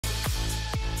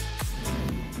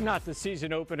Not the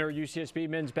season opener UCSB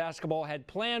men's basketball had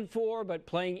planned for, but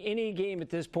playing any game at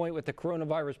this point with the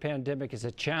coronavirus pandemic is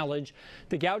a challenge.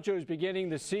 The Gauchos beginning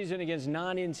the season against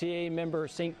non-NCAA member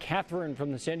St. Catherine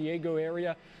from the San Diego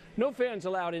area. No fans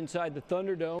allowed inside the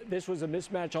Thunderdome. This was a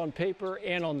mismatch on paper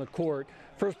and on the court.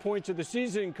 First points of the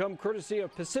season come courtesy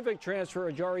of Pacific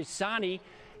transfer Ajari Sani.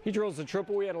 He drills the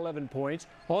triple. We had 11 points.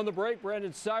 On the break,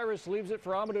 Brandon Cyrus leaves it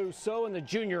for Amadou Sow, and the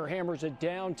junior hammers it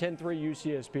down, 10-3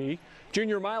 UCSB.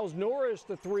 Junior Miles Norris,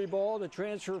 the three ball, the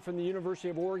transfer from the University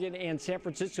of Oregon and San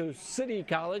Francisco City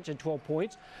College at 12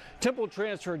 points. Temple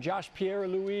transfer Josh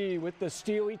Pierre-Louis with the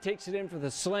steal. He takes it in for the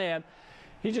slam.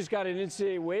 He just got an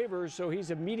NCAA waiver, so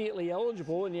he's immediately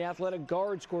eligible, and the athletic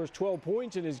guard scores 12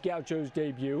 points in his Gauchos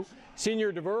debut.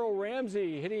 Senior DeVeryl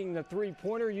Ramsey hitting the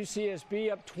three-pointer,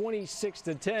 UCSB up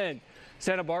 26-10.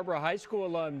 Santa Barbara High School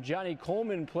alum Johnny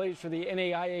Coleman plays for the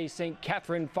NAIA St.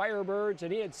 Catherine Firebirds,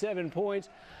 and he had 7 points.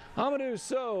 Amadou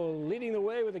Sow leading the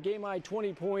way with a game-high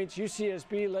 20 points.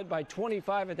 UCSB led by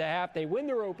 25 at the half. They win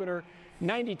their opener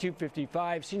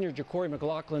 92-55. Senior Ja'Cory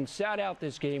McLaughlin sat out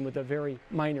this game with a very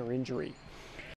minor injury.